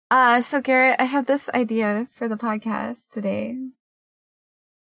So Garrett, I have this idea for the podcast today.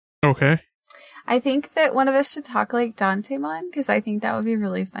 Okay. I think that one of us should talk like Dantemon, because I think that would be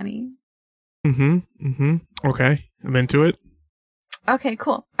really funny. Okay. I'm into it. Okay,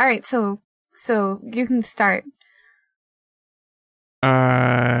 cool. All right, so you can start.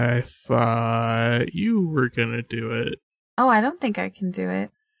 I thought you were gonna do it. Oh, I don't think I can do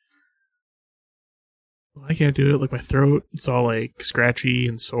it. Well, I can't do it. Like, my throat, it's all like scratchy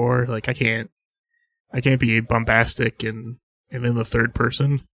and sore. Like, I can't be bombastic and in the third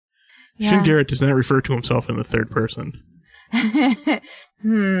person. Yeah. Shin Garrett does not refer to himself in the third person.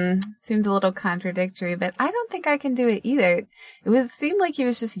 Seems a little contradictory, but I don't think I can do it either. It seemed like he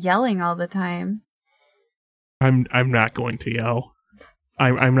was just yelling all the time. I'm not going to yell.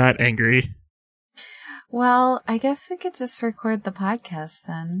 I'm not angry. Well, I guess we could just record the podcast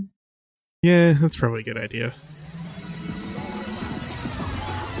then. Yeah, that's probably a good idea.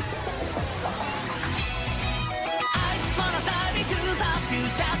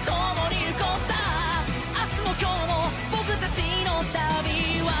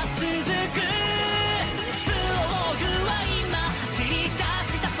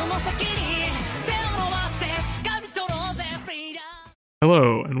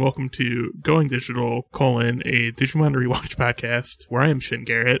 Hello, and welcome to Going Digital, a Digimon Rewatch podcast, where I am Shin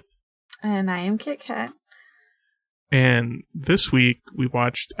Garrett. And I am Kit Kat. And this week, we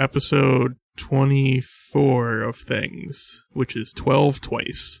watched episode 24 of Things, which is 12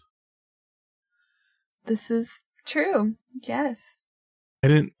 twice. This is true, yes. I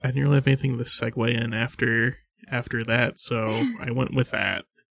didn't really have anything to segue in after that, so I went with that.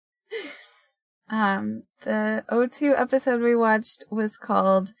 The O2 episode we watched was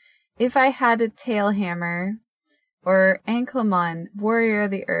called If I Had a Tail Hammer, or Anklemon, Warrior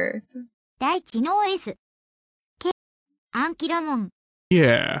of the Earth.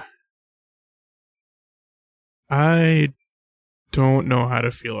 Yeah. I don't know how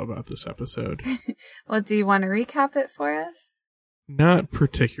to feel about this episode. Well, do you want to recap it for us? Not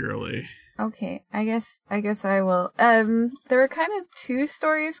particularly. Okay, I guess I will. There were kind of two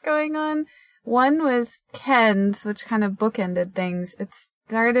stories going on. One was Ken's, which kind of bookended things. It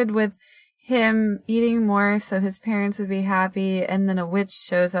started with him eating more so his parents would be happy, and then a witch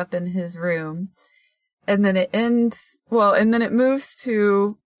shows up in his room. And then it moves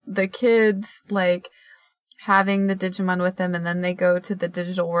to the kids, like, having the Digimon with them, and then they go to the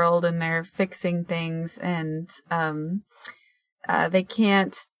digital world and they're fixing things, and they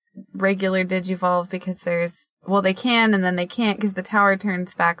can't regular Digivolve because they can and then they can't because the tower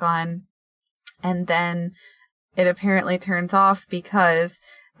turns back on. And then it apparently turns off because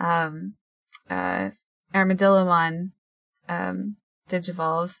Armadillomon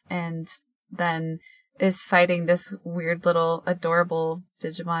digivolves and then is fighting this weird little adorable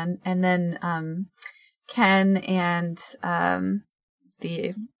Digimon. And then Ken and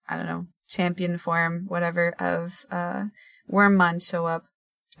the, I don't know, champion form, whatever, of Wormmon show up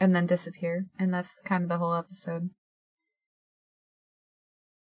and then disappear. And that's kind of the whole episode.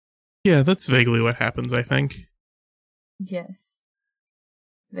 Yeah, that's vaguely what happens, I think. Yes.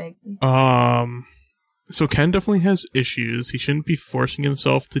 Vaguely. So Ken definitely has issues. He shouldn't be forcing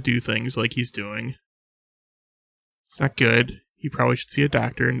himself to do things like he's doing. It's not good. He probably should see a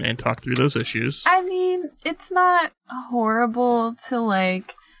doctor and talk through those issues. I mean, it's not horrible to,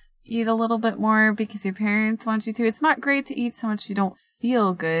 like, eat a little bit more because your parents want you to. It's not great to eat so much you don't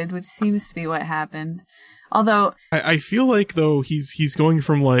feel good, which seems to be what happened. Although I feel like, though, he's going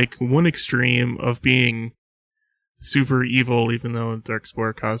from, like, one extreme of being super evil, even though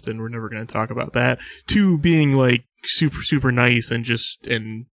Darkspore caused it, and we're never going to talk about that, to being, like, super, super nice and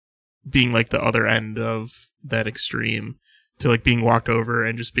being, like, the other end of that extreme, to, like, being walked over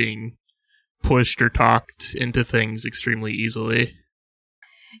and just being pushed or talked into things extremely easily.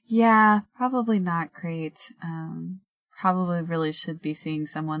 Yeah, probably not great. Probably really should be seeing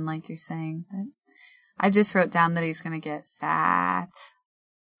someone, like you're saying, but I just wrote down that he's going to get fat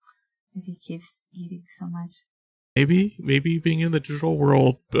if he keeps eating so much. Maybe being in the digital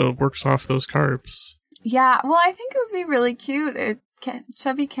world works off those carbs. Yeah, well, I think it would be really cute.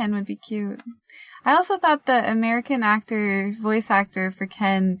 Chubby Ken would be cute. I also thought the American voice actor for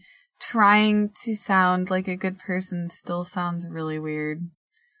Ken, trying to sound like a good person still sounds really weird.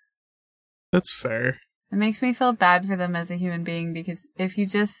 That's fair. It makes me feel bad for them as a human being, because if you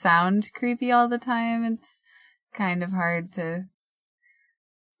just sound creepy all the time, it's kind of hard to...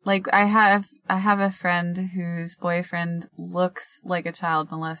 Like, I have a friend whose boyfriend looks like a child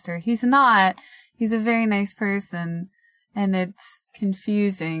molester. He's not. He's a very nice person, and it's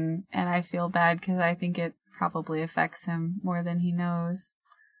confusing, and I feel bad because I think it probably affects him more than he knows.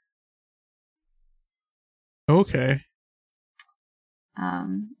 Okay.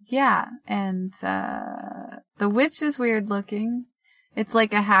 Yeah, and the witch is weird looking. It's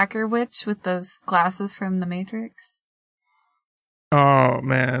like a hacker witch with those glasses from The Matrix. Oh,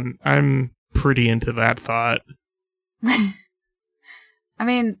 man. I'm pretty into that thought. I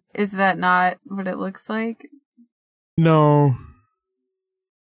mean, is that not what it looks like? No.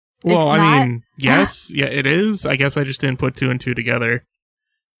 Well, It's I not? mean, yes. Yeah, it is. I guess I just didn't put two and two together.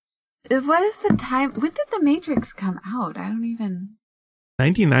 What is the time? When did The Matrix come out? I don't even...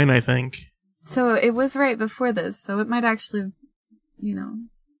 99, I think. So it was right before this, so it might actually,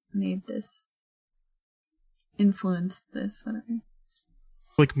 made this, influenced this, whatever.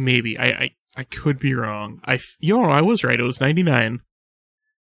 Like, maybe. I could be wrong. I was right. It was 99.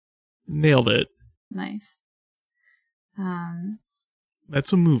 Nailed it. Nice.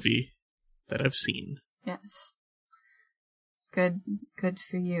 That's a movie that I've seen. Yes. Good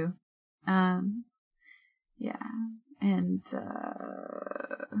for you. Yeah. And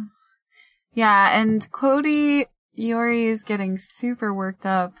Cody Iori is getting super worked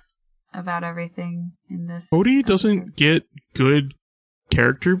up about everything in this. Cody doesn't get good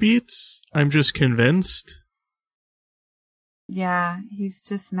character beats. I'm just convinced. Yeah, he's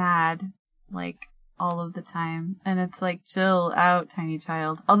just mad, like, all of the time. And it's like, chill out, tiny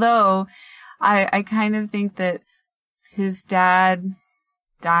child. Although, I kind of think that his dad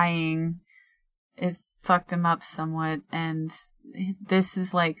dying is fucked him up somewhat, and this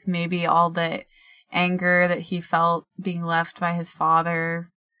is like maybe all the anger that he felt being left by his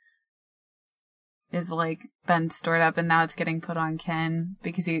father is like been stored up, and now it's getting put on Ken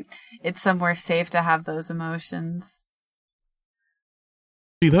because it's somewhere safe to have those emotions.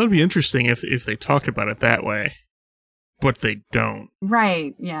 See, that would be interesting if they talked about it that way, but they don't.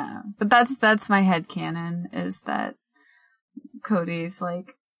 Right, yeah. But that's my headcanon, is that Cody's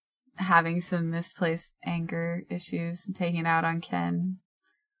like having some misplaced anger issues and taking it out on Ken.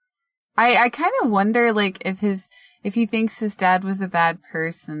 I kind of wonder, like, if he thinks his dad was a bad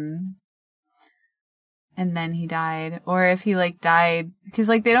person and then he died, or if he like died because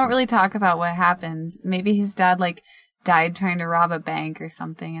like they don't really talk about what happened. Maybe his dad like died trying to rob a bank or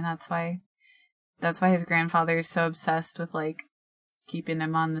something, and that's why his grandfather is so obsessed with like keeping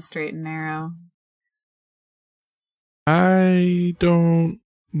him on the straight and narrow. I don't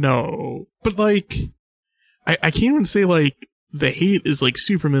know. But, like, I can't even say, like, the hate is, like,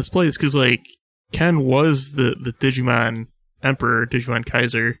 super misplaced, because, like, Ken was the Digimon Emperor, Digimon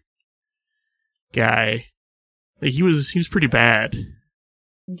Kaiser guy. Like, he was pretty bad.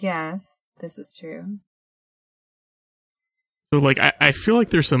 Yes, this is true. So, like, I feel like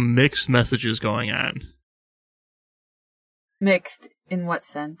there's some mixed messages going on. Mixed in what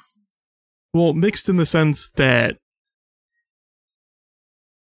sense? Well, mixed in the sense that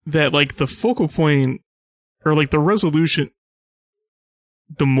like the focal point or like the resolution,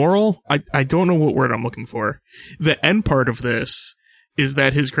 the moral, I don't know what word I'm looking for. The end part of this is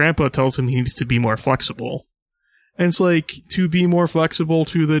that his grandpa tells him he needs to be more flexible. And it's like, to be more flexible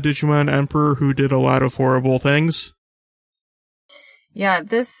to the Digimon Emperor who did a lot of horrible things. Yeah,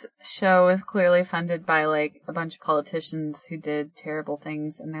 this show is clearly funded by like a bunch of politicians who did terrible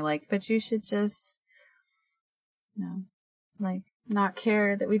things, and they're like, but you should just, like, not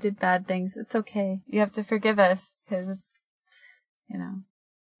care that we did bad things. It's okay. You have to forgive us because,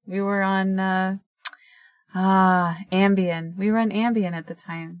 we were on Ambien. We were on Ambien at the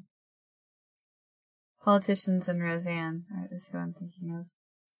time. Politicians and Roseanne is who I'm thinking of.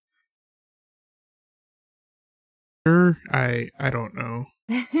 Sure, I don't know.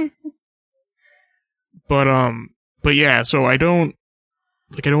 But yeah, so I don't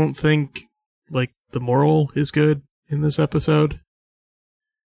think like the moral is good in this episode.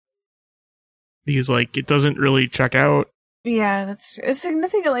 Because like it doesn't really check out. Yeah, that's true. It's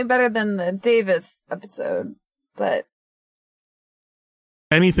significantly better than the Davis episode, but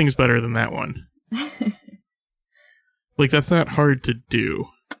anything's better than that one. Like, that's not hard to do.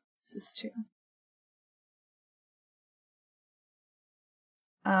 This is true.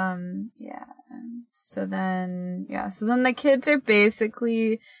 Yeah. So then the kids are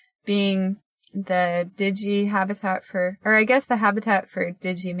basically being the Digi habitat for, or I guess the habitat for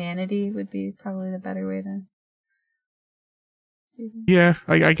Digimanity would be probably the better way to do that. Yeah,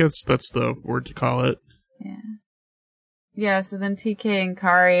 I guess that's the word to call it. Yeah. Yeah, so then TK and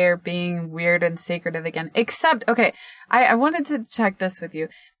Kari are being weird and secretive again. Except, okay, I wanted to check this with you.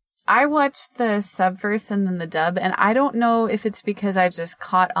 I watched the sub first and then the dub, and I don't know if it's because I just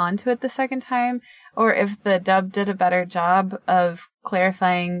caught on to it the second time, or if the dub did a better job of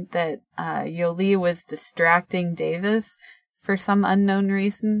clarifying that Yoli was distracting Davis for some unknown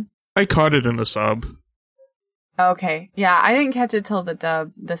reason. I caught it in the sub. Okay. Yeah, I didn't catch it till the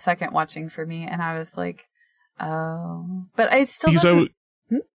dub, the second watching for me, and I was like, oh. But I still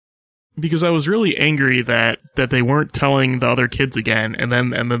because I was really angry that they weren't telling the other kids again, and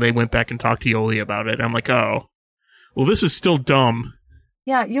then they went back and talked to Yoli about it. I'm like, oh, well, this is still dumb.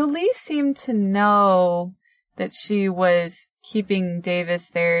 Yeah, Yoli seemed to know that she was keeping Davis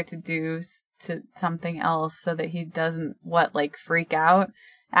there to do something else so that he doesn't, freak out.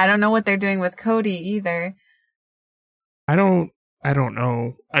 I don't know what they're doing with Cody either. I don't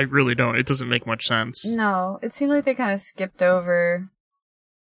know. I really don't. It doesn't make much sense. No, it seemed like they kind of skipped over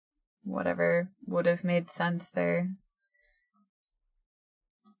whatever would have made sense there.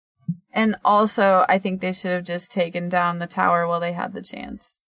 And also, I think they should have just taken down the tower while they had the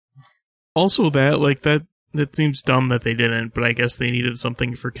chance. Also, that seems dumb that they didn't, but I guess they needed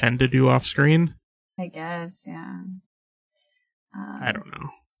something for Ken to do off screen. I guess, yeah. I don't know.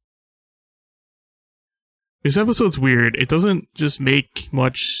 This episode's weird. It doesn't just make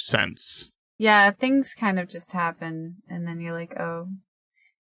much sense. Yeah, things kind of just happen, and then you're like, oh.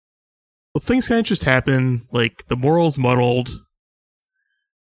 Well, things kind of just happen, like, the moral's muddled.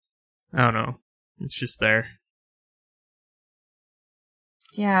 I don't know. It's just there.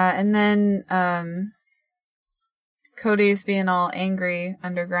 Yeah, and then, Cody's being all angry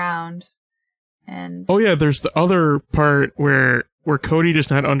underground, and... Oh yeah, there's the other part where Cody does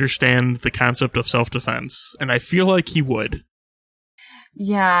not understand the concept of self-defense, and I feel like he would.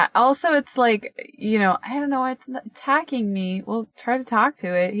 Yeah, also it's like, I don't know, it's not attacking me. Well, try to talk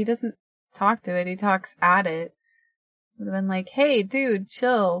to it. He doesn't talk to it, he talks at it. Would have been like, hey, dude,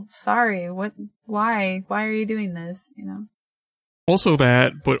 chill. Sorry, why are you doing this, Also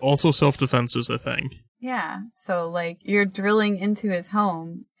that, but also self-defense is a thing. Yeah, so, you're drilling into his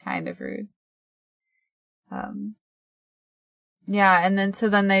home, kind of rude. Yeah, and then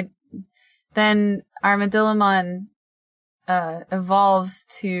Armadillomon, evolves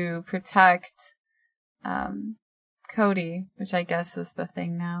to protect, Cody, which I guess is the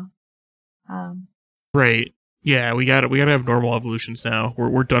thing now. Right. Yeah, we gotta have normal evolutions now.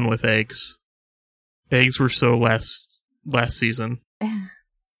 We're done with eggs. Eggs were so last season.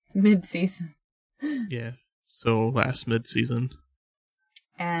 Mid-season. Yeah, so last mid-season.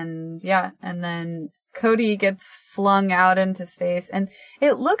 And yeah, and then Cody gets flung out into space, and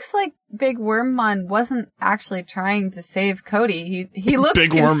it looks like Big Wormmon wasn't actually trying to save Cody. He looks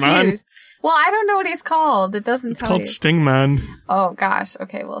Big confused. Wormmon? Well, I don't know what he's called. It doesn't tell you. It's called Stingmon. Oh gosh.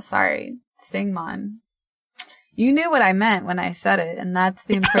 Okay. Well, sorry, Stingmon. You knew what I meant when I said it, and that's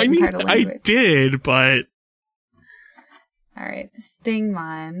the important part of language. I did, but... Alright,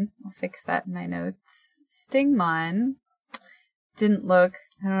 Stingmon. I'll fix that in my notes. Stingmon didn't look...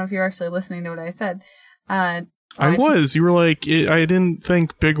 I don't know if you're actually listening to what I said. I was. You were like, I didn't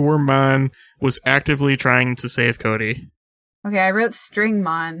think Big Wormmon was actively trying to save Cody. Okay, I wrote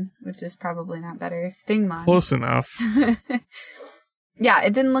Stringmon, which is probably not better. Stingmon. Close enough. Yeah,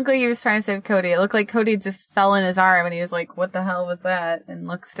 it didn't look like he was trying to save Cody. It looked like Cody just fell in his arm and he was like, what the hell was that? And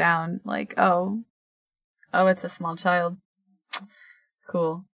looks down like, oh, it's a small child.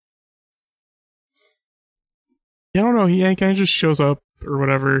 Cool. Yeah, I don't know. He kind of just shows up or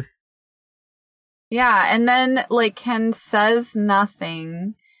whatever. Yeah, and then, Ken says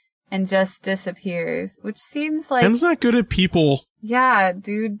nothing and just disappears, which seems like... Ken's not good at people. Yeah,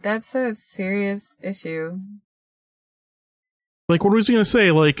 dude, that's a serious issue. What was he gonna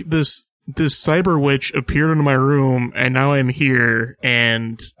say? This cyber witch appeared in my room, and now I'm here,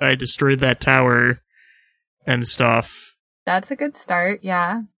 and I destroyed that tower and stuff. That's a good start,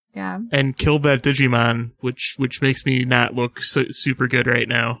 yeah. Yeah. And killed that Digimon, which makes me not look super good right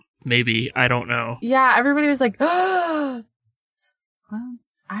now. Maybe. I don't know. Yeah, everybody was like, oh! Well,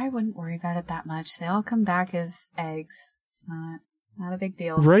 I wouldn't worry about it that much. They all come back as eggs. It's not a big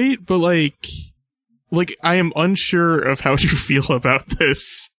deal. Right? But I am unsure of how to feel about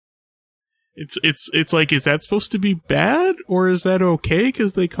this. It's like, is that supposed to be bad? Or is that okay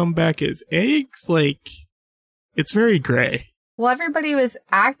because they come back as eggs? It's very gray. Well, everybody was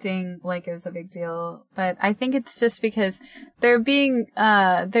acting like it was a big deal, but I think it's just because they're being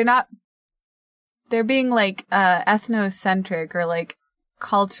ethnocentric or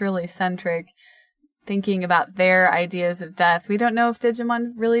culturally centric, thinking about their ideas of death. We don't know if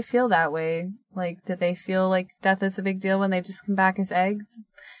Digimon really feel that way. Do they feel like death is a big deal when they just come back as eggs?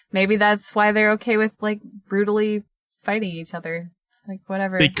 Maybe that's why they're okay with brutally fighting each other. It's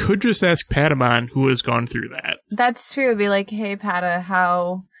whatever. They could just ask Patamon, who has gone through that. That's true. It'd be like, hey, Pata,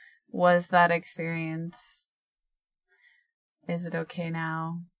 how was that experience? Is it okay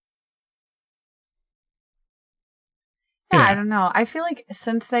now? Yeah, I don't know. I feel like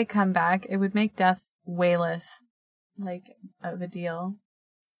since they come back, it would make death way less like of a deal?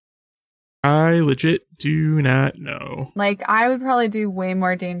 I legit do not know. Like, I would probably do way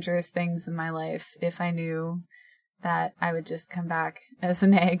more dangerous things in my life if I knew that I would just come back as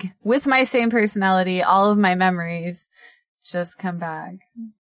an egg with my same personality, all of my memories just come back.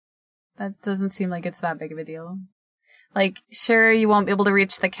 That doesn't seem like it's that big of a deal. Like, sure, you won't be able to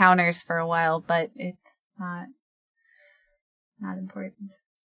reach the counters for a while, but it's not important.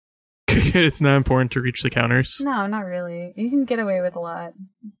 It's not important to reach the counters. No, not really. You can get away with a lot.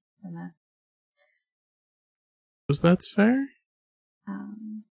 Was that fair?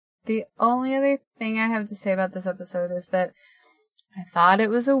 The only other thing I have to say about this episode is that I thought it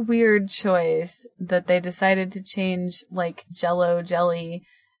was a weird choice that they decided to change, like, Jell-O jelly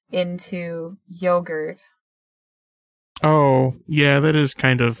into yogurt. Oh, yeah, that is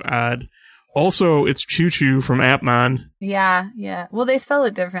kind of odd. Also, it's Choo Choo from Appmon. Yeah. Well, they spell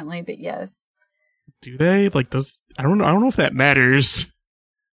it differently, but yes. Do they? Like, I don't know if that matters.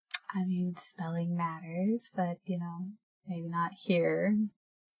 I mean, spelling matters, but, maybe not here.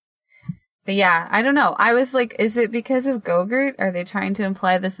 But yeah, I don't know. I was like, is it because of Go-Gurt? Are they trying to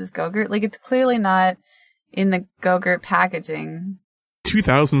imply this is Go-Gurt? Like, it's clearly not in the Go-Gurt packaging.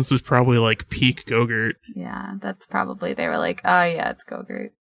 2000s was probably like peak Go-Gurt. Yeah, that's probably, they were like, oh yeah, it's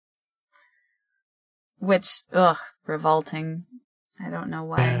Go-Gurt. Which, revolting. I don't know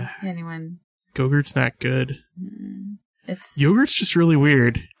why anyone... Go-Gurt's not good. Yogurt's just really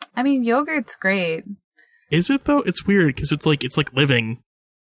weird. I mean, yogurt's great. Is it though? It's weird because it's like living.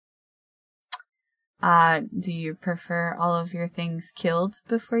 Do you prefer all of your things killed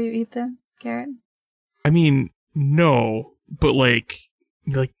before you eat them, Garrett? I mean, no, but like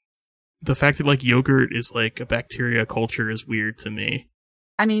the fact that like yogurt is like a bacteria culture is weird to me.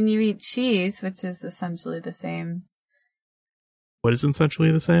 I mean, you eat cheese, which is essentially the same. What is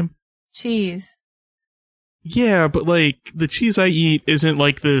essentially the same? Cheese. Yeah, but like the cheese I eat isn't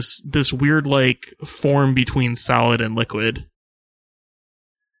like this weird like form between solid and liquid.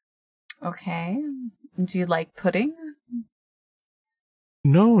 Okay. Do you like pudding?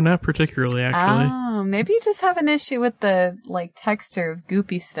 No, not particularly, actually. Oh, maybe you just have an issue with the like texture of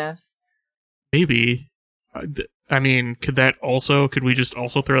goopy stuff. Maybe. I mean, could we just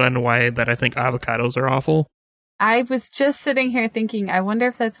also throw that into why that I think avocados are awful? I was just sitting here thinking, I wonder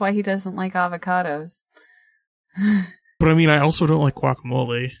if that's why he doesn't like avocados. But I mean, I also don't like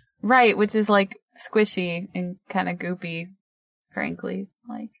guacamole. Right, which is like squishy and kind of goopy, frankly.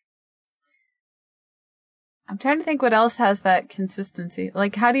 Like, I'm trying to think what else has that consistency.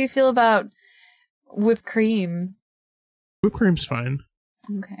 Like, how do you feel about whipped cream? Whipped cream's fine.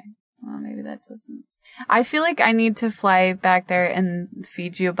 Okay. Well, maybe that doesn't. I feel like I need to fly back there and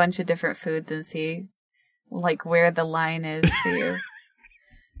feed you a bunch of different foods and see, like, where the line is for you.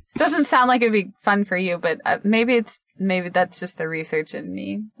 It doesn't sound like it'd be fun for you, but maybe that's just the research in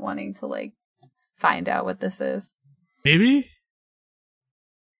me wanting to, like, find out what this is. Maybe?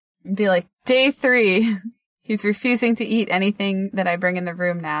 Be like, day 3. He's refusing to eat anything that I bring in the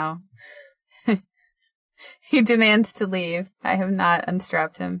room now. He demands to leave. I have not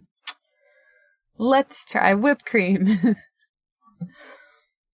unstrapped him. Let's try whipped cream.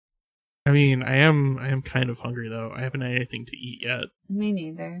 I mean, I am kind of hungry though. I haven't had anything to eat yet. Me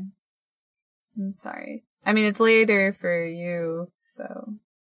neither. I'm sorry. I mean, it's later for you, so.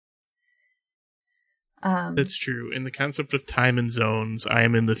 That's true. In the concept of time and zones, I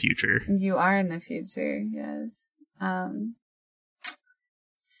am in the future. You are in the future, yes.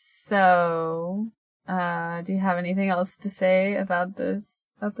 So, do you have anything else to say about this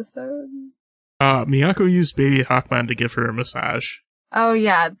episode? Miyako used Baby Hawkman to give her a massage. Oh,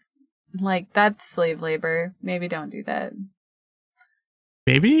 yeah. Like, that's slave labor. Maybe don't do that.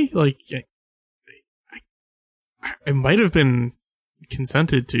 Maybe? Like, I might have been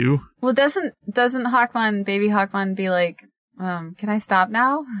consented to. Well, doesn't Baby Hawkman be like, can I stop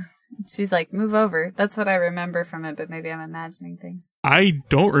now? She's like, move over. That's what I remember from it, but maybe I'm imagining things. I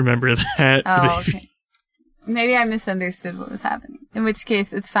don't remember that. Oh, okay. Maybe I misunderstood what was happening. In which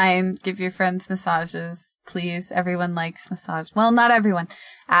case, it's fine. Give your friends massages. Please. Everyone likes massage. Well, not everyone.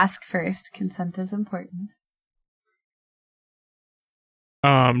 Ask first. Consent is important.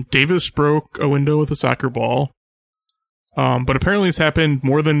 Davis broke a window with a soccer ball. But apparently it's happened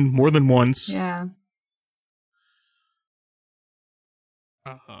more than once. Yeah.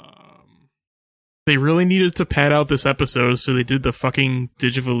 They really needed to pad out this episode, so they did the fucking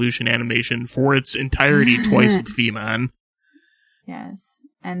Digivolution animation for its entirety twice with Feemon. Yes.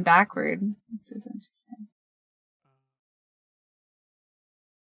 And backward, which is interesting.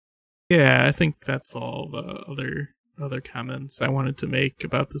 Yeah, I think that's all the other comments I wanted to make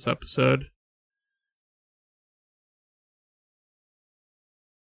about this episode.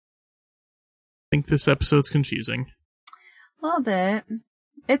 think this episode's confusing. A little bit.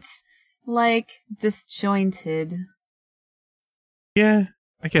 It's, like, disjointed. Yeah,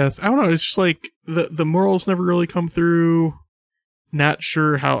 I guess. I don't know, it's just like, the morals never really come through. Not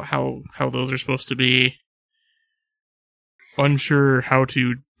sure how those are supposed to be. Unsure how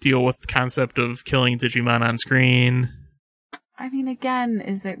to deal with the concept of killing Digimon on screen. I mean, again,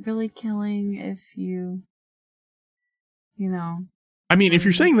 is it really killing if you know... I mean, if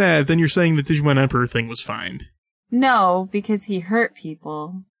you're saying that, then you're saying the Digimon Emperor thing was fine. No, because he hurt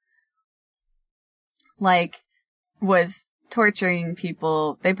people. Like, was torturing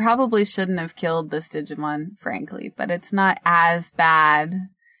people. They probably shouldn't have killed this Digimon, frankly, but it's not as bad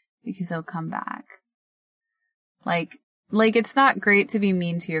because he'll come back. Like, it's not great to be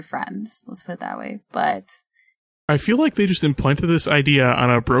mean to your friends, let's put it that way, but... I feel like they just implanted this idea on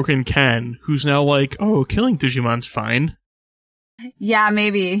a broken Ken, who's now like, oh, killing Digimon's fine. Yeah,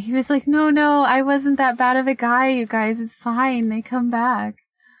 maybe. He was like, no, I wasn't that bad of a guy, you guys, it's fine, they come back.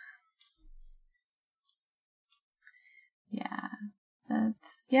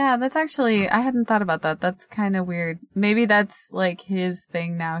 That's actually, I hadn't thought about that. That's kind of weird. Maybe that's like his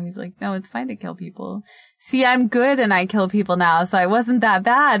thing now. He's like, no, it's fine to kill people. See, I'm good and I kill people now, so I wasn't that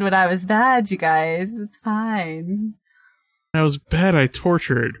bad when I was bad, you guys. It's fine. When I was bad, I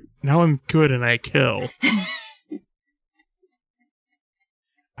tortured. Now I'm good and I kill.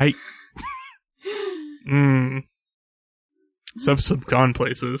 This episode's gone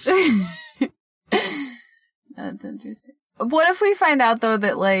places. That's interesting. What if we find out, though,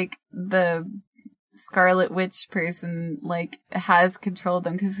 that, like, the Scarlet Witch person, like, has control of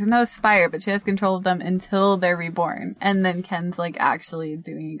them? Because there's no Spire, but she has control of them until they're reborn. And then Ken's, like, actually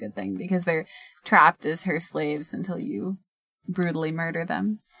doing a good thing because they're trapped as her slaves until you brutally murder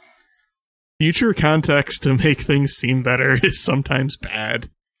them. Future context to make things seem better is sometimes bad.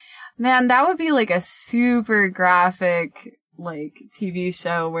 Man, that would be, like, a super graphic... like TV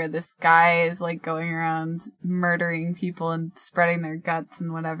show where this guy is like going around murdering people and spreading their guts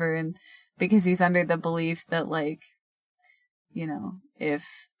and whatever, and because he's under the belief that, like, you know, if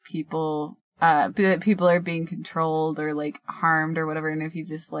people are being controlled or like harmed or whatever, and if he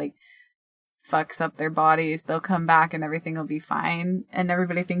just like fucks up their bodies, they'll come back and everything will be fine, and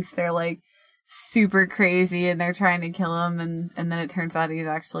everybody thinks they're like super crazy and they're trying to kill him, and then it turns out he's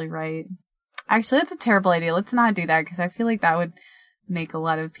actually right. Actually, that's a terrible idea. Let's not do that, because I feel like that would make a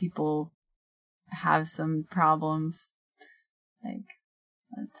lot of people have some problems. Like,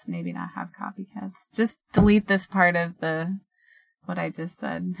 let's maybe not have copycats. Just delete this part of what I just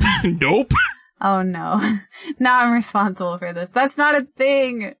said. Nope. Oh, no. Now I'm responsible for this. That's not a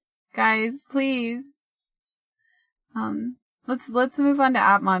thing, guys. Please. Let's move on to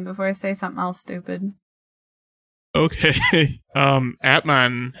Atmon before I say something else stupid. Okay.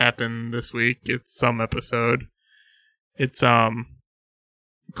 Atmon happened this week. It's some episode. It's,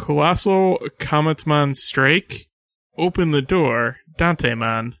 Colossal Cometmon Strike. Open the door,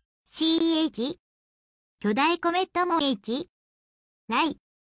 Dantemon. CH 巨大コメットモン H ない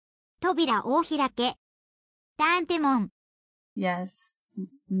扉を開け Dantemon. Yes.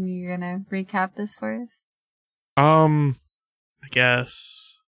 You're gonna recap this for us? I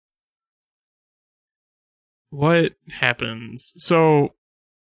guess. What happens? So,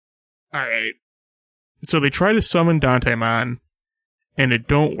 alright. So they try to summon Dantemon, and it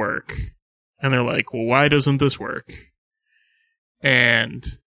don't work. And they're like, well, why doesn't this work? And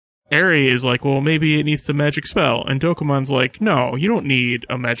Eri is like, well, maybe it needs the magic spell. And Dokumon's like, no, you don't need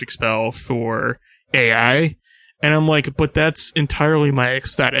a magic spell for AI. And I'm like, but that's entirely my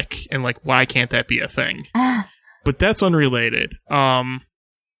aesthetic. And like, why can't that be a thing? But that's unrelated.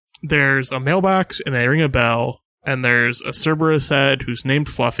 There's a mailbox, and they ring a bell, and there's a Cerberus head who's named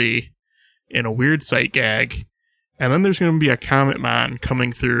Fluffy in a weird sight gag, and then there's going to be a Cometmon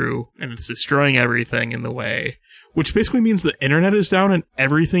coming through, and it's destroying everything in the way, which basically means the internet is down and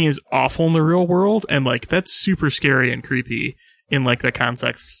everything is awful in the real world, and like, that's super scary and creepy in like the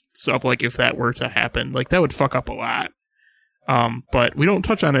context of like, if that were to happen, like that would fuck up a lot. But we don't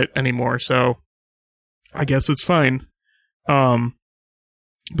touch on it anymore, so I guess it's fine.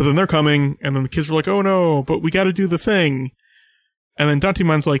 But then they're coming, and then the kids are like, oh no, but we gotta do the thing. And then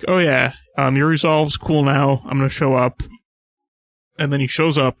Dantemon's like, oh yeah, your resolve's cool now, I'm gonna show up. And then he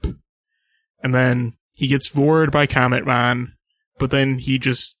shows up, and then he gets vored by Cometmon, but then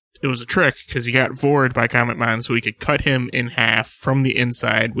it was a trick, because he got vored by Cometmon so he could cut him in half from the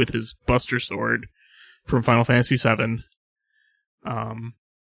inside with his Buster Sword from Final Fantasy VII. And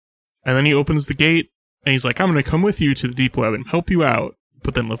then he opens the gate, and he's like, I'm gonna come with you to the deep web and help you out.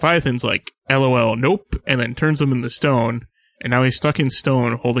 But then Leviathan's like, LOL, nope, and then turns him into stone, and now he's stuck in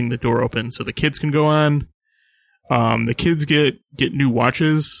stone holding the door open so the kids can go on. The kids get new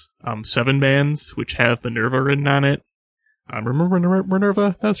watches, 7 bands, which have Minerva written on it. Remember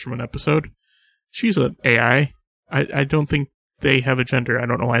Minerva? That's from an episode. She's an AI. I don't think they have a gender. I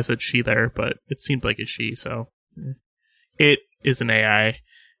don't know why I said she there, but it seemed like a she, so. It is an AI.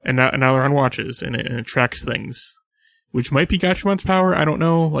 And now they're on watches, and it tracks things. Which might be Gatchamon's power, I don't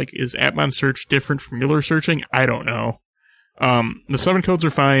know. Like, is Atmon search different from Mueller searching? I don't know. The 7 codes are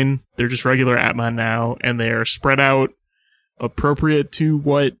fine. They're just regular Atmon now, and they are spread out appropriate to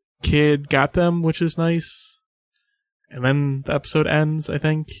what kid got them, which is nice. And then the episode ends, I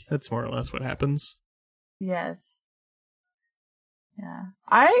think. That's more or less what happens. Yes. Yeah.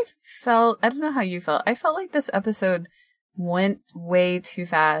 I don't know how you felt. I felt like this episode went way too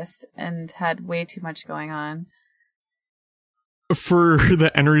fast and had way too much going on. For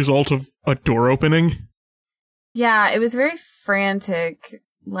the end result of a door opening? Yeah, it was very frantic.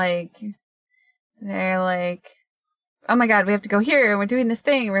 Like, they're like, oh my god, we have to go here, and we're doing this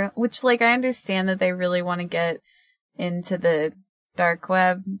thing. Which, like, I understand that they really want to get into the dark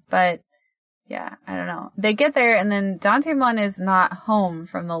web, but yeah, I don't know. They get there, and then Dantemon is not home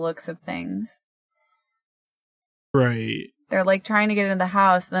from the looks of things. Right. They're, like, trying to get into the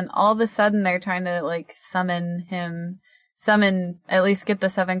house, and then all of a sudden they're trying to, like, summon, at least get the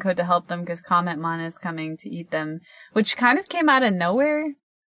 7 code to help them, because Cometmon is coming to eat them, which kind of came out of nowhere.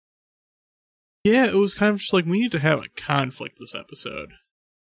 Yeah, it was kind of just like, we need to have a conflict this episode.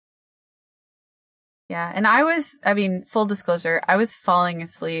 Yeah, and full disclosure, I was falling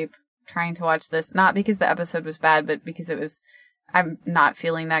asleep trying to watch this, not because the episode was bad, but because I'm not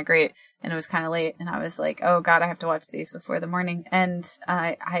feeling that great, and it was kind of late, and I was like, oh god, I have to watch these before the morning, and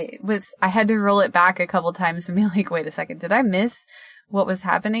I had to roll it back a couple times and be like, wait a second, did I miss what was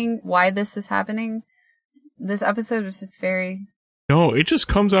happening? Why this is happening? This episode was just very... No, it just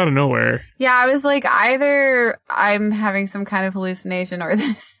comes out of nowhere. Yeah, I was like, either I'm having some kind of hallucination or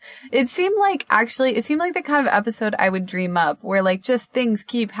this. It seemed like the kind of episode I would dream up, where like just things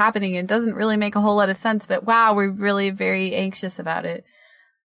keep happening and it doesn't really make a whole lot of sense, but wow, we're really very anxious about it.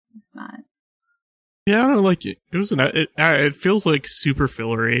 It's not. Yeah, I don't know, like, it feels like super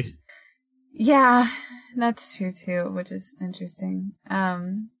fillery. Yeah, that's true too, which is interesting.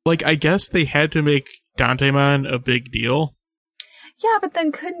 Like, I guess they had to make Dantemon a big deal. Yeah, but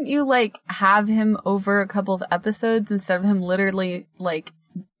then couldn't you, like, have him over a couple of episodes instead of him literally, like,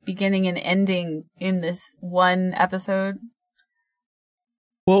 beginning and ending in this one episode?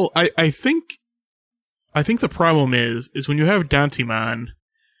 Well, I think the problem is when you have Dantemon,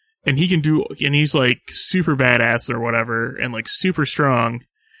 and he's, like, super badass or whatever, and, like, super strong,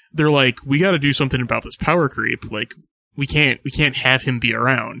 they're like, we gotta do something about this power creep. Like, we can't have him be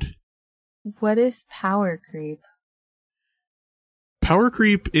around. What is power creep? Power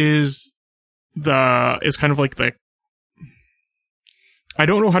creep is kind of like the... I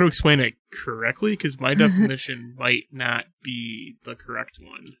don't know how to explain it correctly, because my definition might not be the correct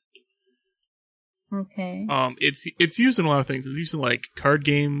one. Okay. It's used in a lot of things. It's used in, like, card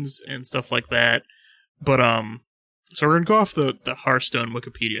games and stuff like that. But, so we're gonna go off the Hearthstone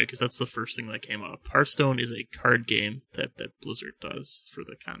Wikipedia, because that's the first thing that came up. Hearthstone is a card game that Blizzard does for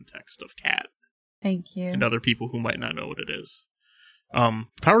the context of Cat. Thank you. And other people who might not know what it is.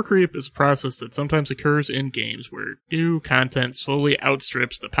 Power creep is a process that sometimes occurs in games where new content slowly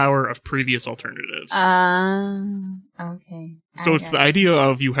outstrips the power of previous alternatives. Okay. So it's the idea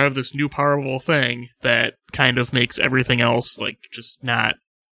of you have this new powerful thing that kind of makes everything else, like, just not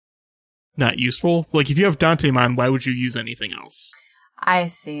useful. Like, if you have Dantemon, why would you use anything else? I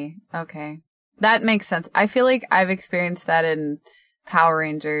see. Okay. That makes sense. I feel like I've experienced that in Power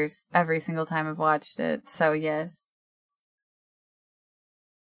Rangers every single time I've watched it, so yes.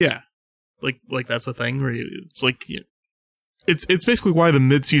 Yeah, like that's a thing where it's like, it's basically why the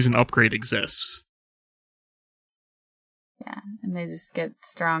mid-season upgrade exists. Yeah, and they just get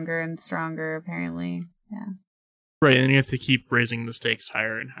stronger and stronger, apparently. Yeah. Right, and you have to keep raising the stakes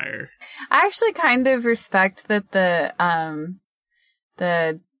higher and higher. I actually kind of respect that the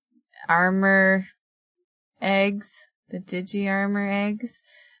armor eggs, the Digi-armor eggs,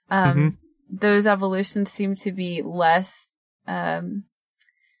 those evolutions seem to be less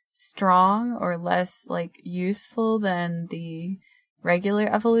strong or less, like, useful than the regular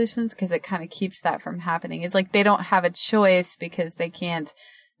evolutions, because it kind of keeps that from happening. It's like they don't have a choice because they can't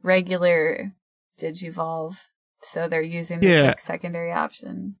regular Digivolve, so they're using the like, secondary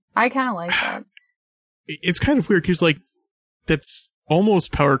option. I kind of like that. It's kind of weird because, like, that's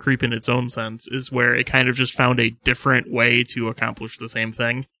almost power creep in its own sense, is where it kind of just found a different way to accomplish the same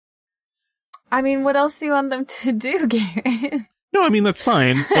thing. I mean, what else do you want them to do, Garrett? No, I mean, that's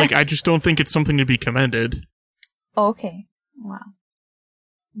fine. Like, I just don't think it's something to be commended. Okay. Wow.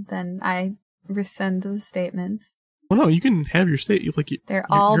 Then I rescind the statement. Well, no, you can have your They're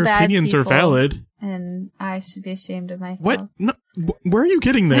all your bad opinions people, are valid. and I should be ashamed of myself. What? No, where are you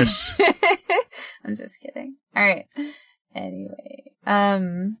getting this? I'm just kidding. All right. Anyway,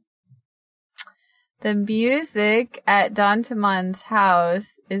 the music at Dantemon's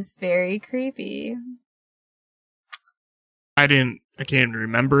house is very creepy. I can't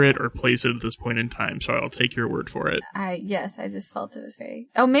remember it or place it at this point in time, so I'll take your word for it. Yes, I just felt it was very...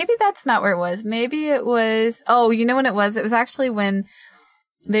 Oh, maybe that's not where it was. Maybe it was... Oh, you know when it was? It was actually when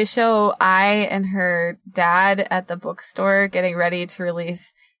they show I and her dad at the bookstore getting ready to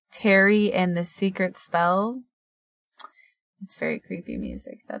release Terry and the Secret Spell. It's very creepy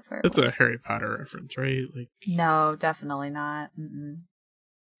music. That's where it was. That's a Harry Potter reference, right? Like, no, definitely not. Mm-mm.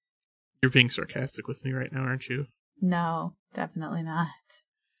 You're being sarcastic with me right now, aren't you? No, definitely not.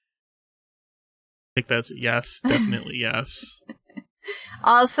 I think that's a yes. Definitely yes.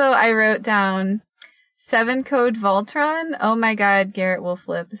 Also, I wrote down 7 Code Voltron. Oh my god, Garrett will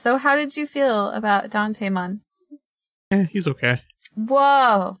flip. So how did you feel about Dantemon? He's okay.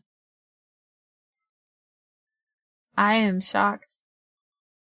 Whoa. I am shocked.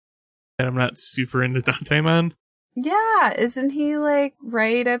 And I'm not super into Dantemon. Yeah, isn't he like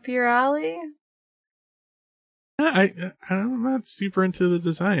right up your alley? I'm not super into the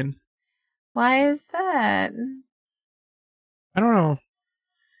design. Why is that? I don't know.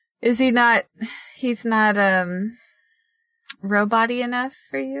 Is he not, he's not, robot-y enough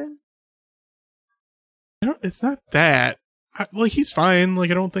for you? It's not that. He's fine. I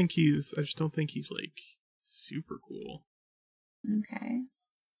just don't think he's, super cool. Okay.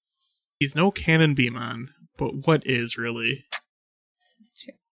 He's no Canon Beamon, but what is, really? This is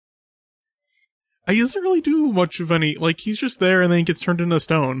true. He doesn't really do much of any, he's just there and then he gets turned into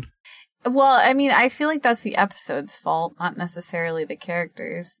stone. Well, I mean, I feel like that's the episode's fault, not necessarily the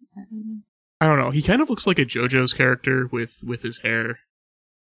characters. I don't know. He kind of looks like a JoJo's character with his hair.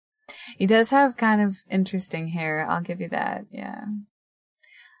 He does have kind of interesting hair, I'll give you that, yeah.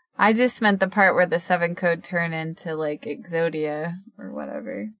 I just meant the part where the 7 Code turn into, Exodia or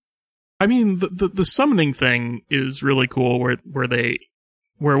whatever. I mean, the summoning thing is really cool where the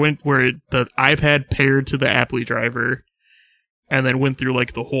iPad paired to the Apply driver and then went through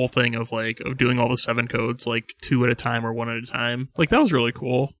the whole thing of doing all the 7 codes 2 at a time or 1 at a time. That was really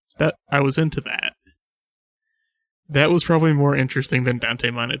cool. That I was into that. That was probably more interesting than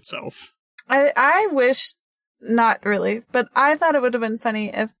Dantemon itself. I wish not really, but I thought it would have been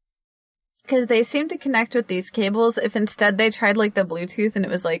funny if, because they seem to connect with these cables, if instead they tried the Bluetooth and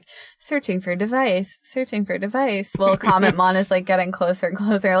it was searching for device. Well, Cometmon is getting closer and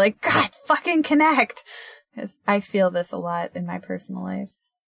closer. God, fucking connect! Because I feel this a lot in my personal life.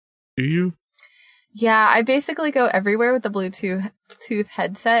 Do you? Yeah, I basically go everywhere with the Bluetooth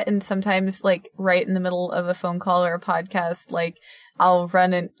headset, and sometimes, right in the middle of a phone call or a podcast, I'll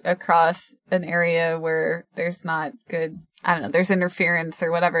run it across an area where there's not good, I don't know, there's interference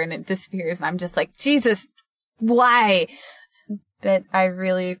or whatever, and it disappears, and I'm just Jesus, why? But I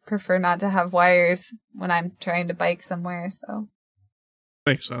really prefer not to have wires when I'm trying to bike somewhere, so.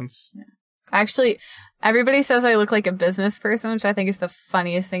 Makes sense. Yeah. Actually, everybody says I look like a business person, which I think is the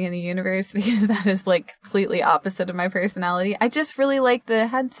funniest thing in the universe because that is completely opposite of my personality. I just really like the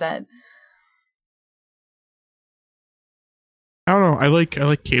headset. I don't know. I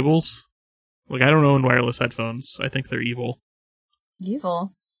like cables. I don't own wireless headphones. I think they're evil.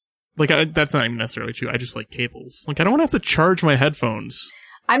 Evil? That's not even necessarily true. I just like cables. I don't want to have to charge my headphones.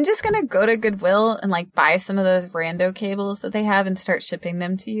 I'm just going to go to Goodwill and buy some of those rando cables that they have and start shipping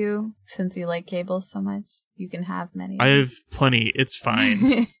them to you. Since you like cables so much, you can have many. I have plenty. It's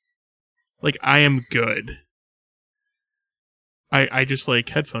fine. I am good. I just like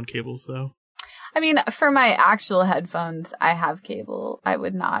headphone cables though. I mean, for my actual headphones, I have cable. I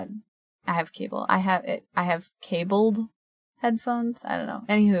would not. I have cable. I have cabled headphones. I don't know.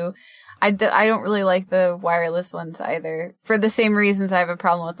 Anywho, I don't really like the wireless ones either. For the same reasons I have a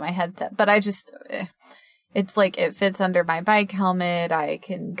problem with my headset. But I just, it's it fits under my bike helmet. I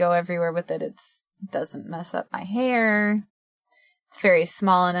can go everywhere with it. It doesn't mess up my hair. It's very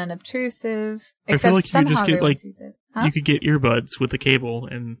small and unobtrusive. I feel like you could just get Huh? You could get earbuds with a cable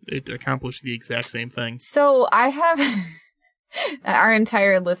and it accomplished the exact same thing. So I have our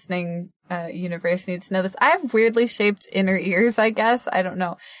entire listening universe needs to know this. I have weirdly shaped inner ears, I guess. I don't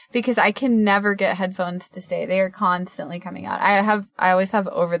know. Because I can never get headphones to stay. They are constantly coming out. I always have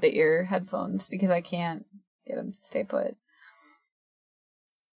over the ear headphones because I can't get them to stay put.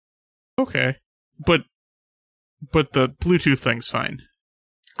 Okay. But the Bluetooth thing's fine.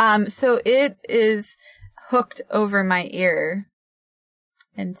 So it is hooked over my ear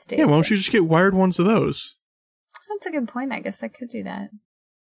and stays. Yeah, why don't you just get wired ones of those? That's a good point. I guess I could do that.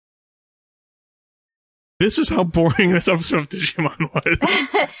 This is how boring this episode of Digimon was.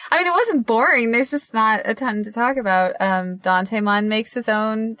 I mean, it wasn't boring. There's just not a ton to talk about. Dantemon makes his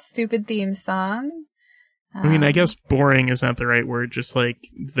own stupid theme song. I mean, I guess boring is not the right word, just like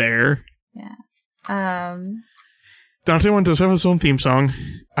there. Yeah. Dantemon does have his own theme song.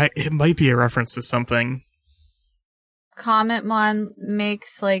 It might be a reference to something. Cometmon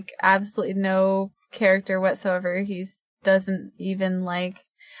makes like absolutely no character whatsoever. He doesn't even like.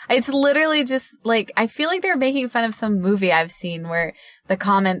 It's literally just like I feel like they're making fun of some movie I've seen where the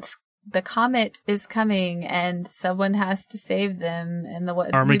comet is coming and someone has to save them and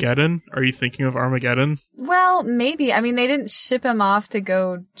Armageddon? Are you thinking of Armageddon? Well, maybe. I mean, they didn't ship him off to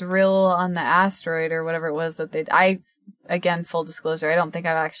go drill on the asteroid or whatever it was that again, full disclosure, I don't think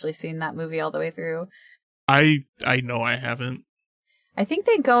I've actually seen that movie all the way through. I know I haven't. I think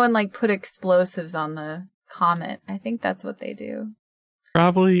they go and like put explosives on the comet. I think that's what they do.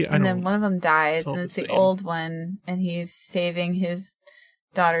 Probably. And then one of them dies, and it's the old one, and he's saving his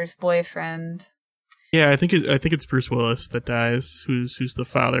daughter's boyfriend. Yeah, I think it's Bruce Willis that dies, who's the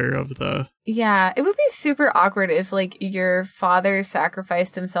father of the. Yeah, it would be super awkward if like your father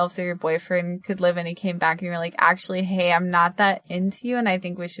sacrificed himself so your boyfriend could live, and he came back, and you're like, actually, hey, I'm not that into you, and I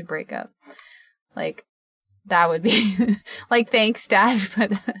think we should break up. Like, that would be like, thanks, Dad,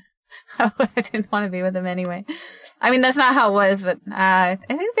 but I didn't want to be with him anyway. I mean, that's not how it was, but I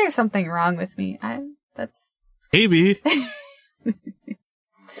think there's something wrong with me. That's maybe.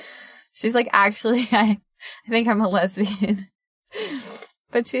 She's like, actually, I think I'm a lesbian.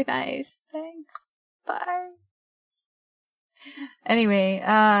 But you're nice. Thanks. Bye. Anyway,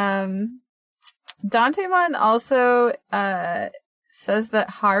 Dantemon also says that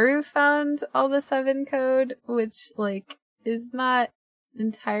Haru found all the 7 code, which like is not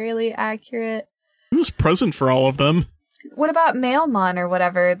entirely accurate. He was present for all of them. What about Mailmon or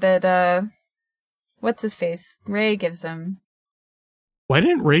whatever that what's his face? Ray gives him. Why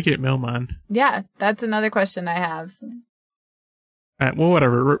didn't Ray get Mailmon? Yeah, that's another question I have. Well,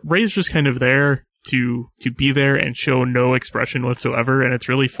 whatever. Ray's just kind of there to be there and show no expression whatsoever, and it's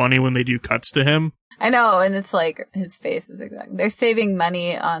really funny when they do cuts to him. I know, and it's like his face is exactly. They're saving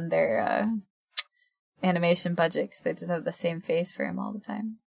money on their animation budget because they just have the same face for him all the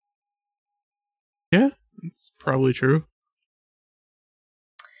time. Yeah, it's probably true.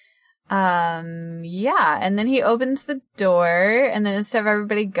 Yeah, and then he opens the door, and then instead of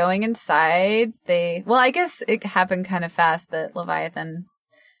everybody going inside, I guess it happened kind of fast that Leviathan,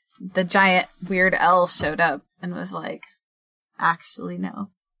 the giant weird L, showed up and was like, actually,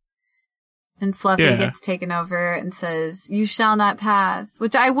 no. And Fluffy gets taken over and says, you shall not pass,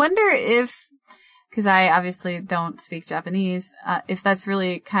 which I wonder if, because I obviously don't speak Japanese, if that's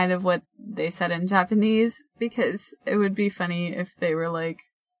really kind of what they said in Japanese, because it would be funny if they were like,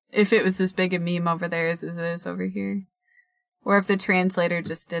 if it was as big a meme over there as it is over here. Or if the translator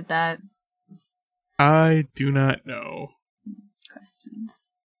just did that. I do not know. Questions.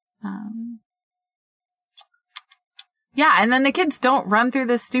 Yeah, and then the kids don't run through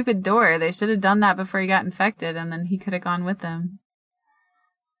this stupid door. They should have done that before he got infected, and then he could have gone with them.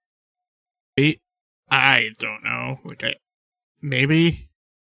 I don't know. Maybe?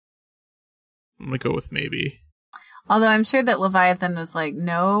 I'm gonna go with maybe. Although I'm sure that Leviathan was like,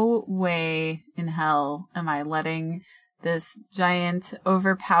 no way in hell am I letting this giant,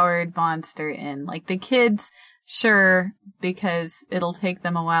 overpowered monster in. Like, the kids, sure, because it'll take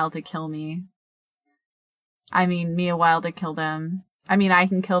them a while to kill me. I mean, me a while to kill them. I mean, I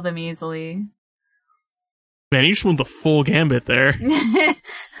can kill them easily. Man, you just went the full gambit there.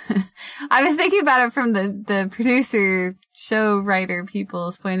 I was thinking about it from the producer, show writer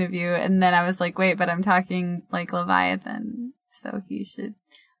people's point of view, and then I was like, wait, but I'm talking like Leviathan, so he should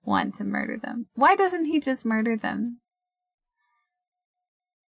want to murder them. Why doesn't he just murder them?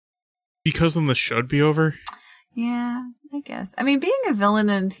 Because then the show'd be over? Yeah, I guess. I mean, being a villain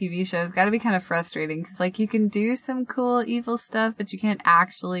in a TV show has got to be kind of frustrating, because like, you can do some cool evil stuff, but you can't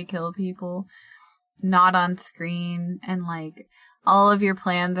actually kill people. Not on screen, and like all of your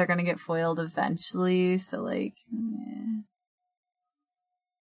plans are gonna get foiled eventually, so like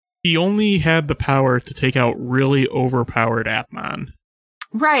He only had the power to take out really overpowered Appmon.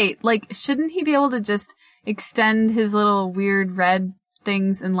 Right, like shouldn't he be able to just extend his little weird red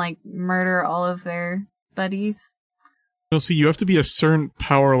things and like murder all of their buddies? No, see, you have to be a certain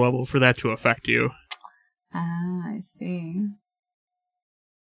power level for that to affect you. Ah, I see.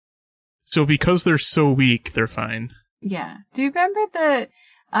 So because they're so weak, they're fine. Yeah. Do you remember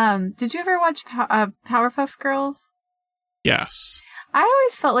did you ever watch Powerpuff Girls? Yes. I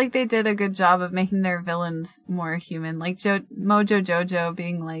always felt like they did a good job of making their villains more human, like Mojo Jojo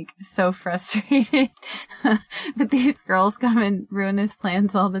being like so frustrated, but these girls come and ruin his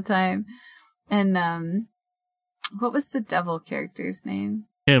plans all the time. And what was the devil character's name?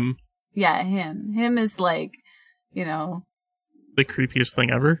 Him. Yeah, him. Him is like, you know, the creepiest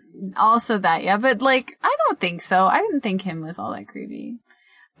thing ever. Also that, yeah, but like I don't think so. I didn't think him was all that creepy,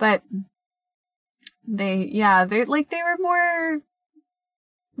 but they were more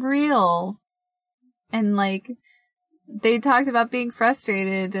real, and like they talked about being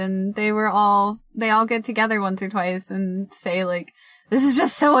frustrated, and they all get together once or twice and say like, this is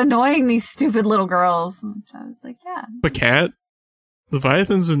just so annoying, these stupid little girls, which I was like, yeah. But Cat,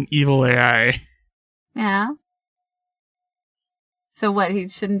 Leviathan's an evil AI. Yeah. So what, he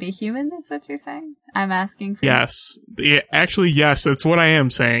shouldn't be human, is what you're saying? I'm asking for Yes. Yeah, actually, yes, that's what I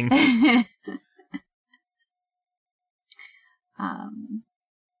am saying.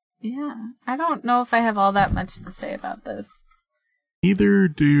 Yeah, I don't know if I have all that much to say about this. Neither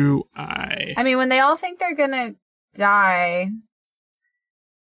do I. I mean, when they all think they're gonna die,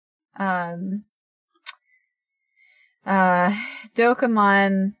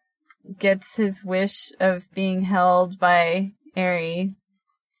 Dokemon gets his wish of being held by Eri,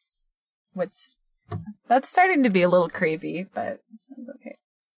 which that's starting to be a little creepy, but that's okay.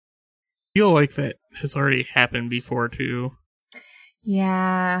 I feel like that has already happened before too.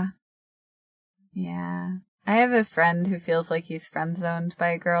 Yeah. I have a friend who feels like he's friend-zoned by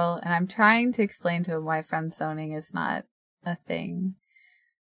a girl, and I'm trying to explain to him why friend-zoning is not a thing.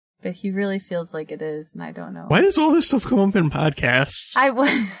 But he really feels like it is, and I don't know. Why does all this stuff come up in podcasts?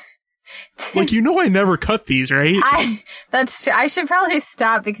 Like, you know I never cut these, right? That's true. I should probably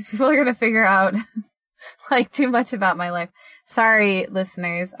stop because people are going to figure out like too much about my life. Sorry,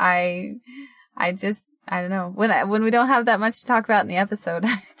 listeners. I don't know. When we don't have that much to talk about in the episode,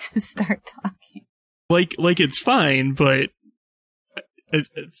 I just start talking. Like it's fine, but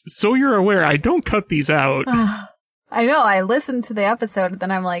so you're aware, I don't cut these out. I know. I listen to the episode,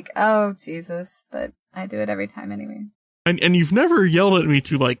 then I'm like, oh Jesus! But I do it every time anyway. And you've never yelled at me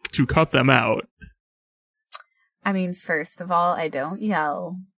to cut them out. I mean, first of all, I don't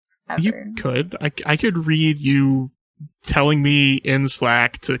yell ever. You could. I could read you telling me in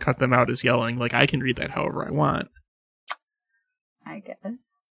Slack to cut them out as yelling. Like, I can read that however I want. I guess.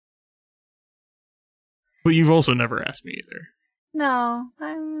 But you've also never asked me either. No,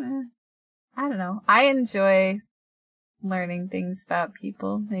 I don't know. I enjoy learning things about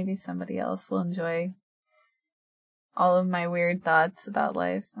people. Maybe somebody else will enjoy all of my weird thoughts about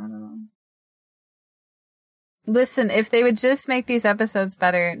life. I don't know. Listen, if they would just make these episodes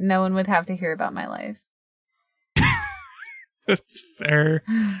better, no one would have to hear about my life. That's fair.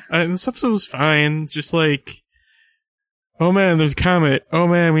 This episode was fine. It's just like, oh man, there's a comet. Oh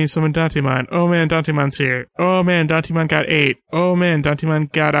man, we need summon Dantemon. Oh man, Dantemon's here. Oh man, Dantemon got ate. Oh man,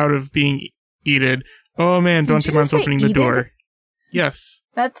 Dantemon got out of being eaten. Oh man, Dantemon's opening the door. Yes.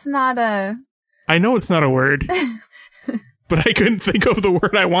 That's not a... I know it's not a word, but I couldn't think of the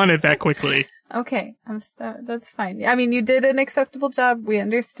word I wanted that quickly. Okay, that's fine. I mean, you did an acceptable job. We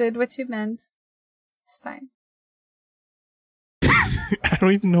understood what you meant. It's fine. I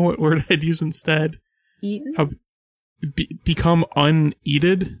don't even know what word I'd use instead. Eaten? Become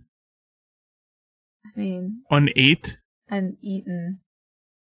uneated? I mean... Unate? Uneaten.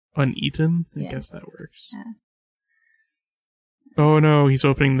 Uneaten? I Yeah. guess that works. Yeah. Oh no, he's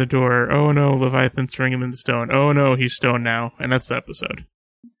opening the door. Oh no, Leviathan's throwing him in the stone. Oh no, he's stoned now. And that's the episode.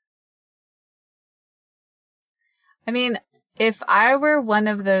 I mean, if I were one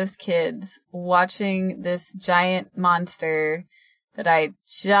of those kids watching this giant monster that I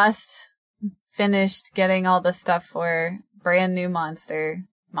just finished getting all the stuff for, brand new monster,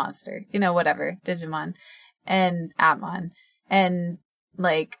 you know, whatever, Digimon and Atmon, and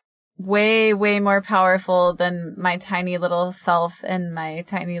like way, way more powerful than my tiny little self and my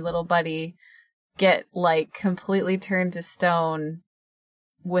tiny little buddy, get like completely turned to stone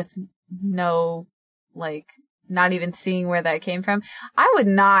with no, like, not even seeing where that came from, I would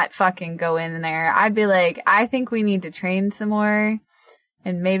not fucking go in there. I'd be like, I think we need to train some more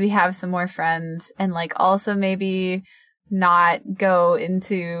and maybe have some more friends, and like also maybe not go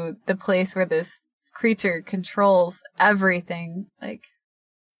into the place where this creature controls everything. Like,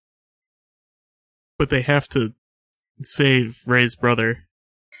 but they have to save Ray's brother.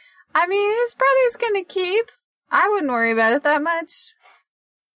 I mean, his brother's gonna keep. I wouldn't worry about it that much.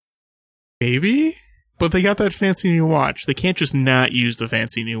 Maybe? But they got that fancy new watch. They can't just not use the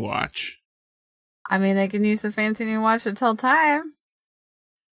fancy new watch. I mean, they can use the fancy new watch to tell time.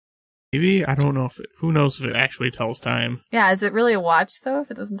 Maybe? I don't know if who knows if it actually tells time. Yeah, is it really a watch, though, if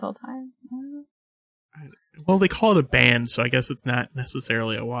it doesn't tell time? Well, they call it a band, so I guess it's not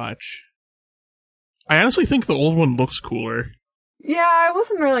necessarily a watch. I honestly think the old one looks cooler. Yeah, I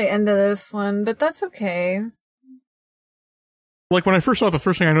wasn't really into this one, but that's okay. Like, when I first saw it, the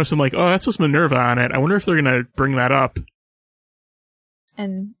first thing I noticed, I'm like, oh, that's just Minerva on it. I wonder if they're going to bring that up.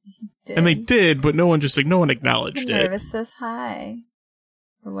 And he did. And they did, but no one acknowledged Minerva it. says hi.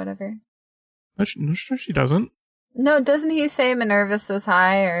 Or whatever. No, she doesn't. No, doesn't he say Minerva says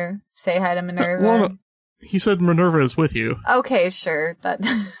hi, or say hi to Minerva? Well, he said Minerva is with you. Okay, sure. That.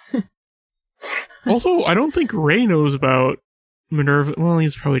 Also, I don't think Ray knows about Minerva. Well,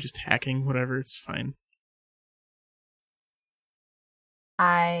 he's probably just hacking. Whatever, it's fine.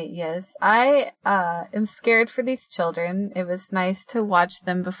 I am scared for these children. It was nice to watch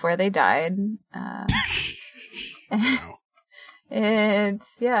them before they died. Wow.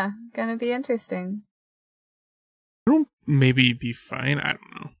 It's, gonna be interesting. It'll maybe be fine. I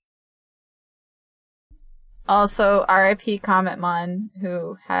don't know. Also, R.I.P. Cometmon,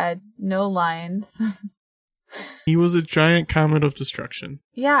 who had no lines. He was a giant comet of destruction.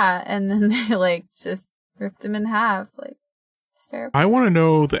 Yeah, and then they, just ripped him in half. It's terrible. I want to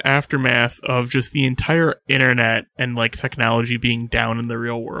know the aftermath of just the entire internet and, technology being down in the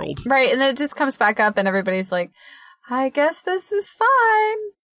real world. Right, and then it just comes back up and everybody's like, I guess this is fine.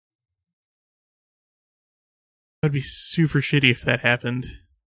 That'd be super shitty if that happened.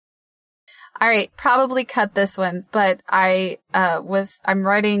 All right, probably cut this one, but I'm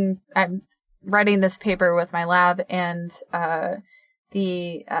writing this paper with my lab, and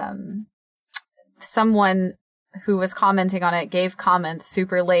someone who was commenting on it gave comments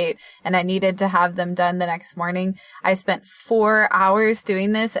super late, and I needed to have them done the next morning. I spent 4 hours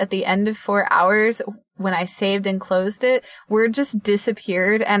doing this. At the end of 4 hours, when I saved and closed it, Word just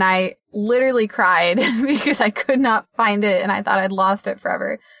disappeared, and I literally cried because I could not find it, and I thought I'd lost it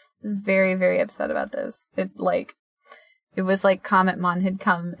forever. I was very, very upset about this. It was like Cometmon had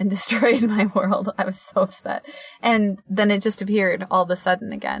come and destroyed my world. I was so upset. And then it just appeared all of a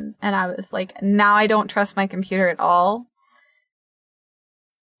sudden again. And I was like, now I don't trust my computer at all.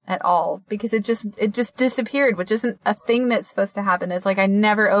 At all. Because it just disappeared, which isn't a thing that's supposed to happen. It's like I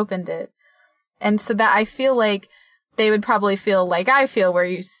never opened it. And so that I feel like they would probably feel like I feel, where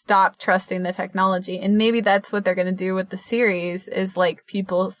you stop trusting the technology. And maybe that's what they're going to do with the series, is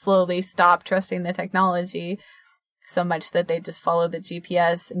people slowly stop trusting the technology so much that they just follow the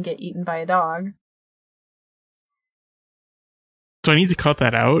GPS and get eaten by a dog. So I need to cut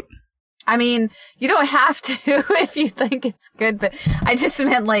that out? I mean, you don't have to if you think it's good, but I just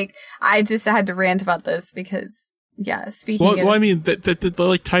meant I just had to rant about this because, speaking of... Well, I mean,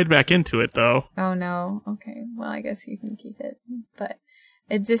 that tied back into it, though. Oh, no. Okay. Well, I guess you can keep it. But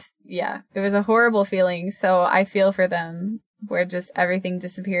it just, it was a horrible feeling, so I feel for them, where just everything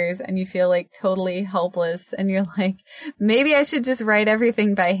disappears and you feel totally helpless, and you're like, maybe I should just write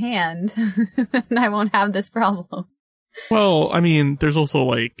everything by hand and I won't have this problem. Well, I mean, there's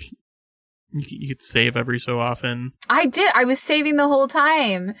also you could save every so often. I did. I was saving the whole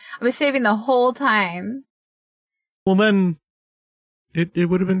time. Well, then it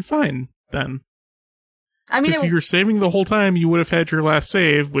would have been fine then. I mean, if you were saving the whole time, you would have had your last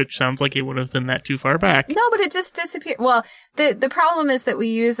save, which sounds like it would have been that too far back. No, but it just disappeared. Well, the problem is that we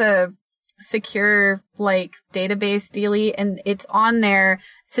use a secure, database dealie, and it's on there,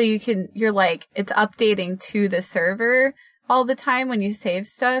 so you're it's updating to the server all the time when you save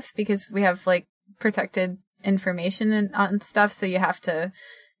stuff, because we have, protected information on stuff, so you have to,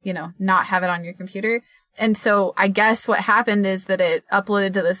 not have it on your computer. And so I guess what happened is that it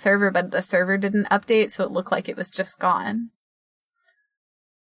uploaded to the server, but the server didn't update, so it looked like it was just gone.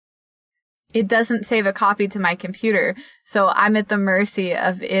 It doesn't save a copy to my computer, so I'm at the mercy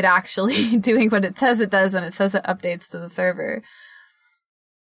of it actually doing what it says it does when it says it updates to the server.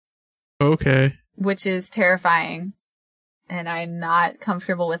 Okay. Which is terrifying, and I'm not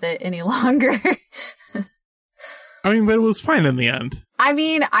comfortable with it any longer. I mean, but it was fine in the end. I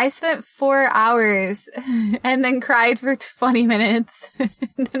mean, I spent 4 hours and then cried for 20 minutes, and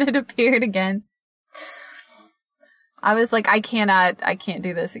then it appeared again. I was like, I can't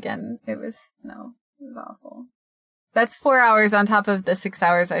do this again. It was awful. That's 4 hours on top of the 6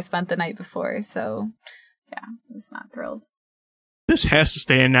 hours I spent the night before, so, I was not thrilled. This has to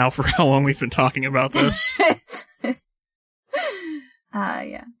stay in now for how long we've been talking about this.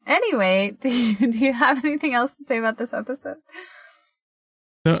 Yeah. Anyway, do you have anything else to say about this episode?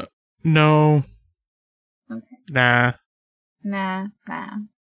 No. Nah, Nah.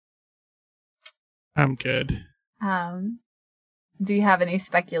 I'm good. Do you have any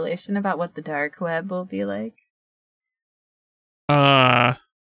speculation about what the dark web will be like?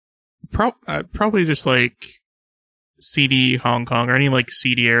 Probably just like seedy Hong Kong or any like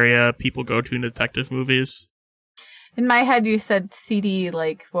seedy area people go to in detective movies. In my head, you said CD,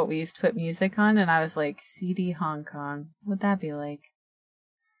 like what we used to put music on, and I was like, CD Hong Kong. What'd that be like?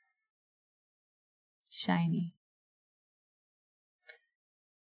 Shiny.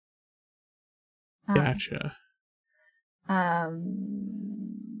 Gotcha.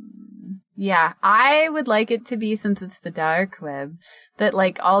 Yeah, I would like it to be, since it's the dark web, that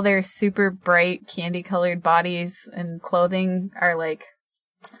like all their super bright candy colored bodies and clothing are like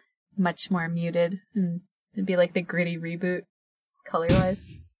much more muted, and it'd be like the Gritty reboot color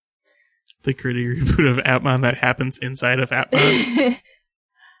wise. The Gritty reboot of Atmon that happens inside of Atmon.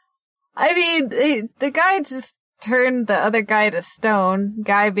 I mean, the guy just turned the other guy to stone,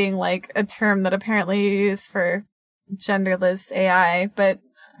 guy being like a term that apparently you use for genderless AI, but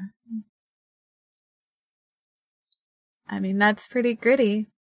I mean, that's pretty gritty.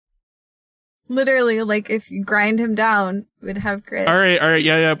 Literally, like, if you grind him down, it would have grit. All right,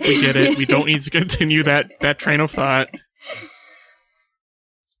 yeah, we get it. We don't need to continue that train of thought.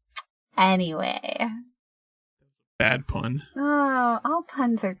 Anyway. Bad pun. Oh, all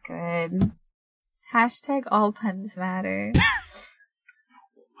puns are good. Hashtag all puns matter.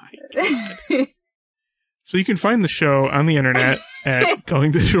 My God. So you can find the show on the internet at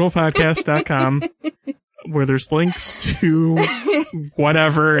goingdigitalpodcast.com, where there's links to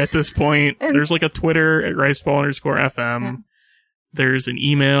whatever at this point. There's like a Twitter at riceball_FM. Yeah. There's an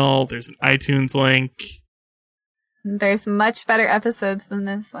email. There's an iTunes link. There's much better episodes than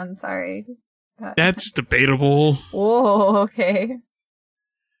this one, sorry. That's debatable. Oh, okay.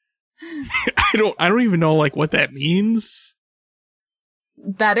 I don't even know like what that means.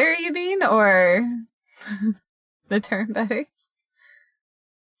 Better, you mean? Or the term better?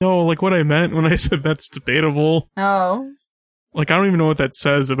 No, like what I meant when I said that's debatable. Oh. Like I don't even know what that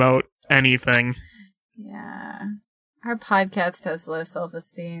says about anything. Yeah. Our podcast has low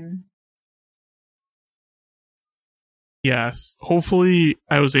self-esteem. Yes. Hopefully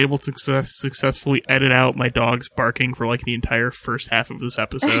I was able to successfully edit out my dogs barking for like the entire first half of this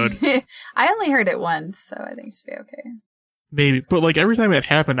episode. I only heard it once, so I think it should be okay. Maybe. But like every time that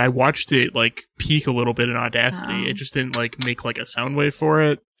happened, I watched it like peak a little bit in Audacity. Oh. It just didn't like make like a sound wave for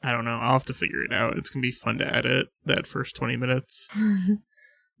it. I don't know. I'll have to figure it out. It's going to be fun to edit that first 20 minutes.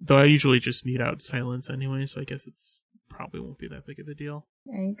 Though I usually just mute out silence anyway, so I guess it's probably won't be that big of a deal.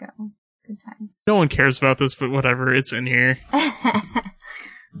 There you go. Good times. No one cares about this, but whatever. It's in here.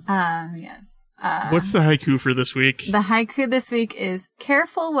 Yes. What's the haiku for this week? The haiku this week is,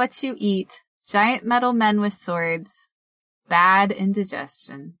 careful what you eat, giant metal men with swords, bad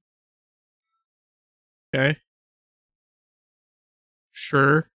indigestion. Okay.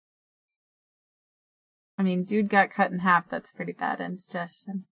 Sure. I mean, dude got cut in half, that's pretty bad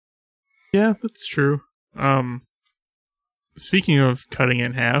indigestion. Yeah, that's true. Speaking of cutting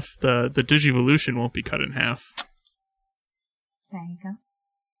in half, the Digivolution won't be cut in half. There you go.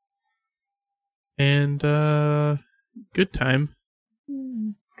 And, good time.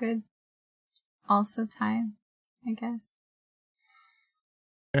 Good. Also time, I guess.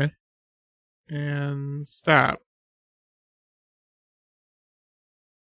 Okay. And stop.